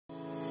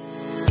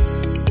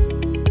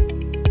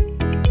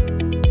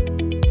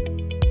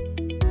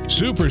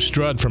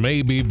Superstrut from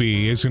ABB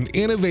is an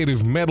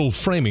innovative metal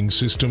framing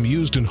system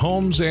used in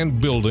homes and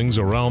buildings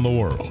around the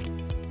world.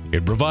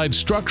 It provides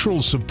structural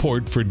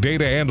support for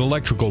data and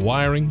electrical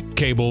wiring,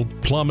 cable,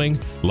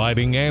 plumbing,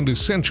 lighting, and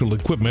essential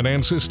equipment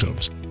and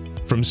systems.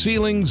 From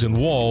ceilings and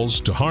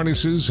walls to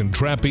harnesses and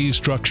trapeze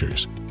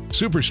structures,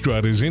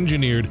 Superstrut is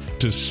engineered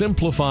to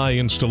simplify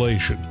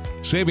installation,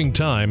 saving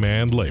time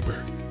and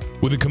labor.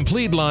 With a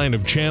complete line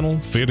of channel,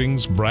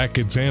 fittings,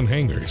 brackets, and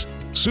hangers,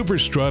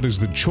 Superstrut is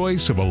the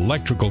choice of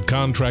electrical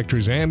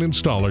contractors and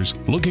installers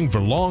looking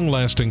for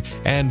long-lasting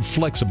and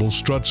flexible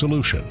strut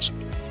solutions.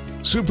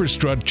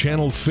 Superstrut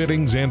channel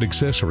fittings and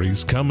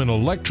accessories come in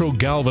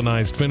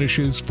electro-galvanized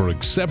finishes for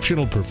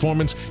exceptional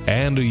performance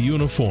and a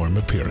uniform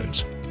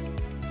appearance.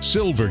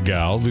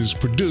 SilverGalv is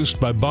produced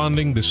by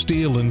bonding the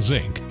steel and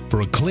zinc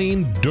for a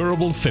clean,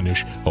 durable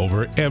finish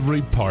over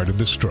every part of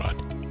the strut.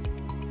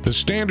 The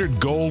standard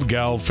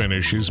GoldGalv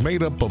finish is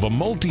made up of a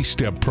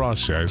multi-step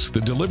process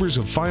that delivers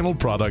a final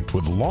product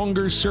with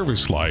longer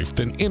service life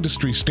than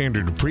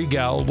industry-standard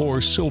pre-galv or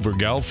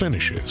SilverGalv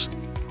finishes.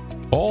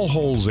 All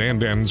holes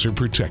and ends are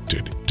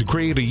protected to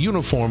create a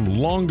uniform,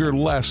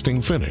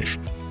 longer-lasting finish,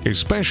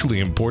 especially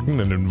important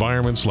in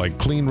environments like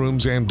clean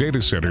rooms and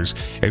data centers,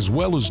 as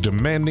well as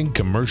demanding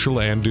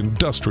commercial and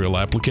industrial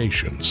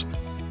applications.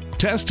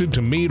 Tested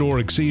to meet or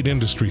exceed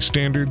industry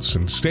standards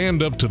and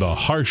stand up to the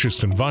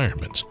harshest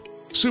environments,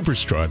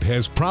 Superstrut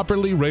has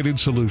properly rated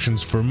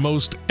solutions for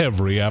most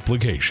every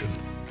application.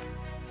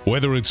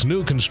 Whether it's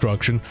new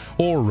construction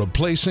or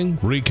replacing,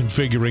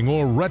 reconfiguring,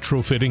 or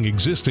retrofitting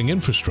existing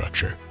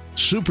infrastructure,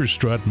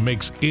 Superstrut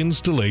makes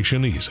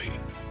installation easy.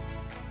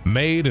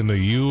 Made in the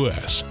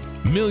U.S.,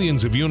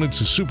 millions of units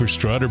of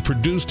Superstrut are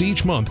produced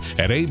each month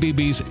at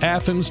ABB's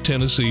Athens,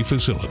 Tennessee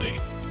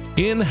facility.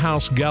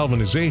 In-house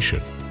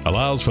galvanization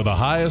allows for the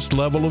highest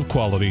level of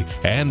quality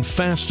and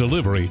fast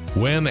delivery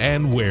when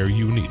and where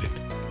you need it.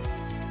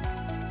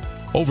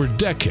 Over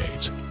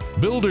decades,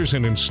 builders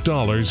and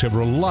installers have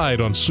relied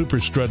on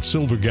Superstrut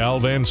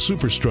SilverGalv and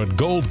Superstrut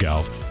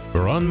GoldGalv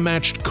for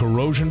unmatched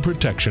corrosion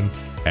protection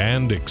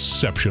and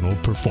exceptional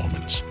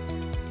performance.